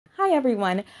Hi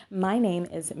everyone, my name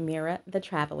is Mira the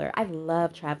Traveler. I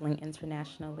love traveling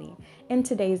internationally. In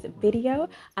today's video,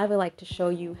 I would like to show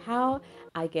you how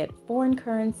I get foreign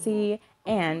currency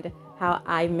and how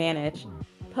I manage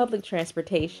public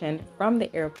transportation from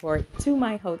the airport to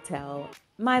my hotel.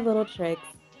 My little tricks.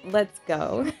 Let's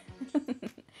go.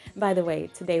 By the way,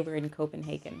 today we're in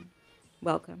Copenhagen.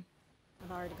 Welcome.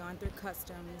 I've already gone through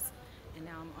customs and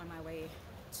now I'm on my way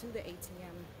to the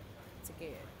ATM to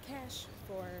get cash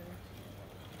for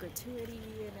gratuity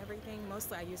and everything.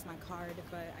 Mostly I use my card,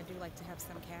 but I do like to have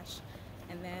some cash.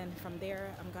 And then from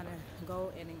there, I'm gonna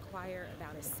go and inquire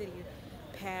about a city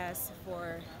pass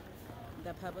for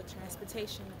the public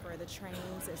transportation for the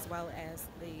trains as well as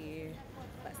the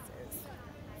buses.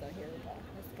 So here we go.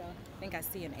 Let's go. I think I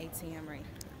see an ATM right here.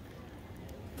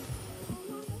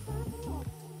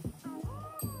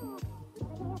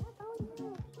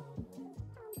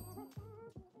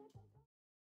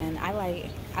 And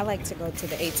I like to go to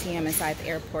the ATM inside the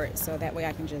airport so that way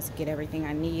I can just get everything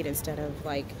I need instead of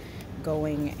like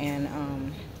going and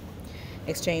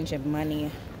exchanging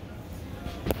money,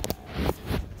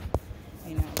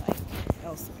 you know, like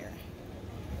elsewhere.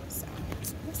 So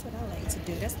that's what I like to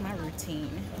do. That's my routine.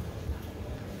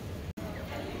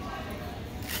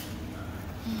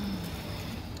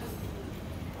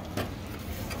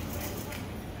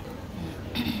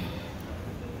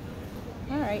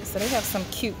 Alright, so they have some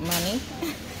cute money.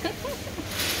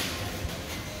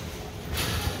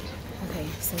 Okay,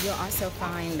 so you'll also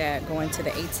find that going to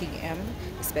the ATM,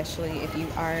 especially if you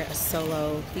are a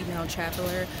solo female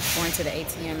traveler, going to the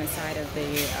ATM inside of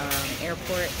the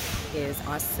airport is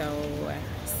also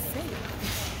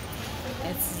safe.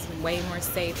 It's way more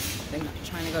safe than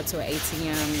trying to go to an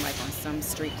ATM like on some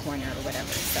street corner or whatever.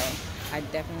 So I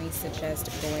definitely suggest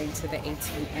going to the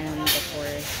ATM before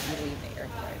you leave the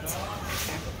airport.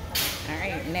 Okay. All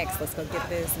right, next, let's go get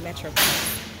this Metro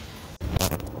pass.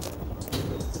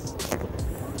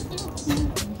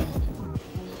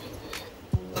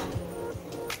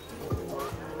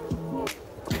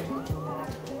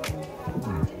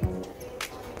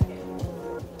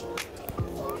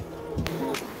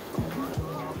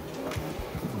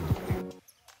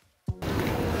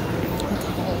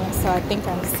 So I think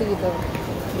I see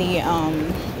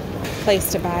the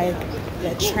place to buy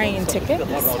the train tickets.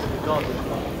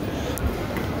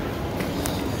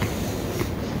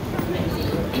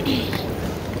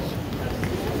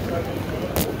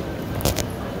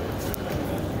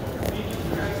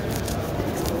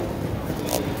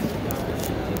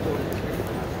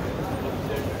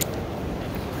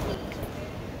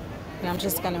 And I'm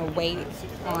just gonna wait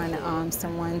on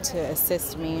someone to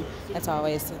assist me. That's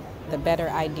always the better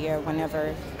idea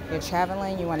whenever you're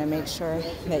traveling. You want to make sure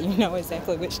that you know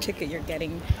exactly which ticket you're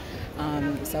getting.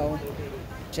 So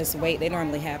just wait. They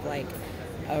normally have like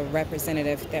a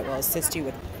representative that will assist you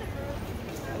with.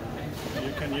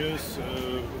 You can use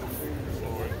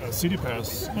a city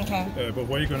pass. Okay. But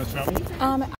where are you going to travel?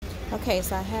 Okay,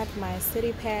 so I have my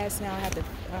city pass. Now I have to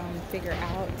figure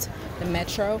out the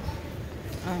metro.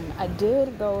 I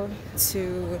did go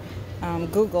to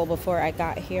Google before I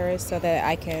got here so that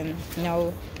I can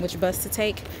know which bus to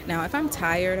take. Now, if I'm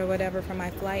tired or whatever from my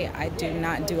flight, I do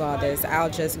not do all this. I'll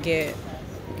just get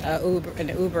an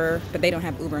Uber, but they don't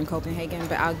have Uber in Copenhagen,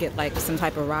 but I'll get like some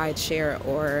type of ride share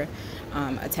or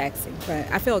a taxi. But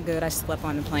I feel good. I slept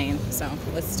on the plane, so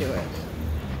let's do it.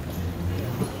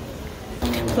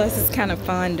 Plus, it's kind of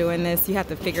fun doing this. You have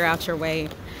to figure out your way.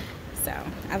 So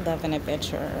I love an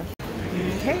adventure.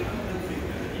 Okay,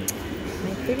 let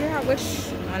me figure out which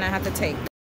one I have to take.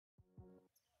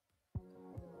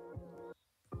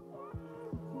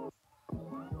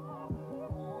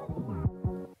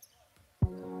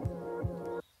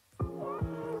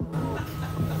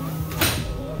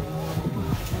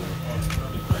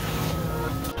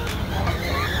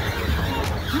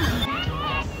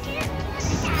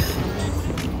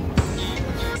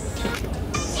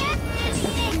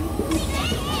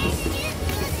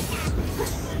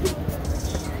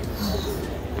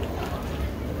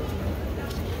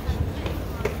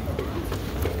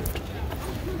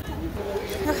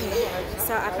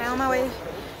 So I found my way.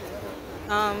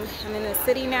 I'm in the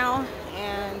city now,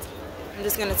 and I'm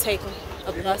just gonna take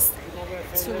a bus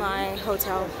to my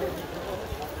hotel.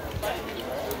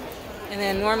 And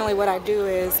then normally what I do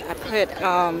is I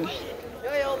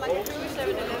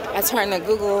turn the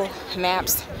Google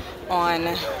Maps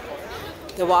on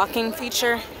the walking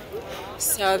feature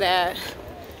so that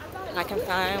I can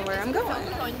find where I'm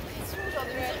going.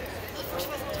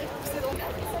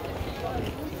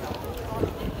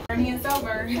 Journey is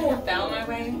over. I found my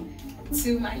way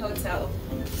to my hotel.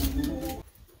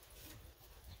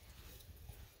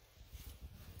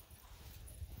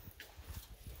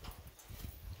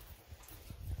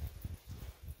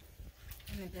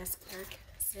 And the desk clerk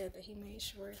said that he made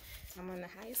sure I'm on the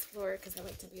highest floor because I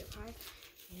like to be up high,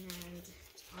 and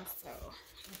also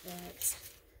that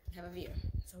I have a view.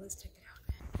 So let's check it out.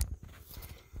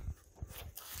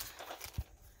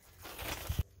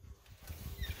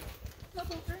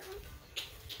 Bubble room.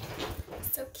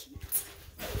 So cute.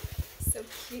 So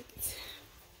cute.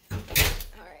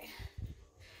 Alright.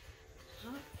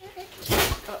 Okay.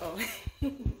 Uh-oh.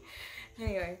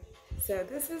 Anyway, so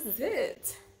this is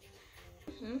it.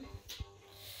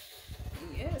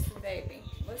 Yes, baby.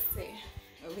 Let's see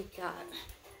what we got.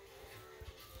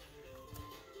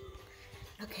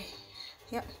 Okay.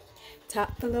 Yep.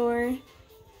 Top floor.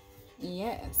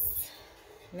 Yes.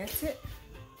 That's it.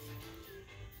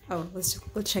 Oh,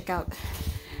 we'll check out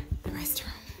the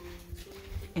restroom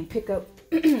and pick up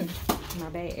my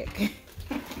bag.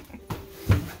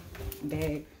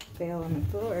 Bag fell on the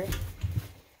floor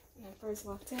when I first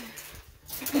walked in.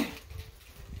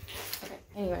 Okay,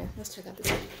 anyway, let's check out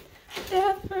the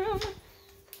bathroom.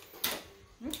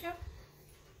 Okay.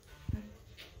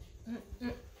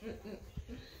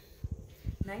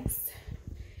 Nice.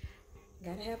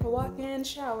 Gotta have a walk-in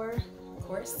shower, of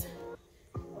course.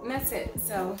 And that's it.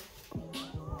 So,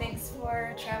 thanks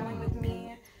for traveling with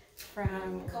me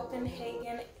from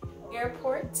Copenhagen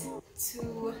airport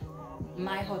to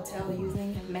my hotel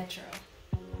using Metro.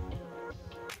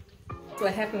 That's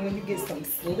what happens when you get some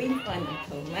sleep on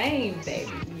the plane,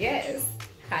 baby. Yes.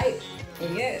 Hype.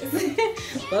 Yes.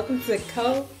 Welcome to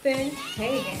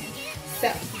Copenhagen.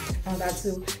 So, I'm about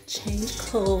to change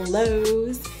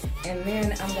clothes and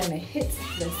then I'm gonna hit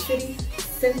the city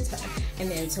center. And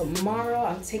then tomorrow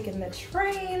I'm taking the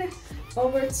train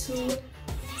over to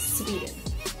Sweden.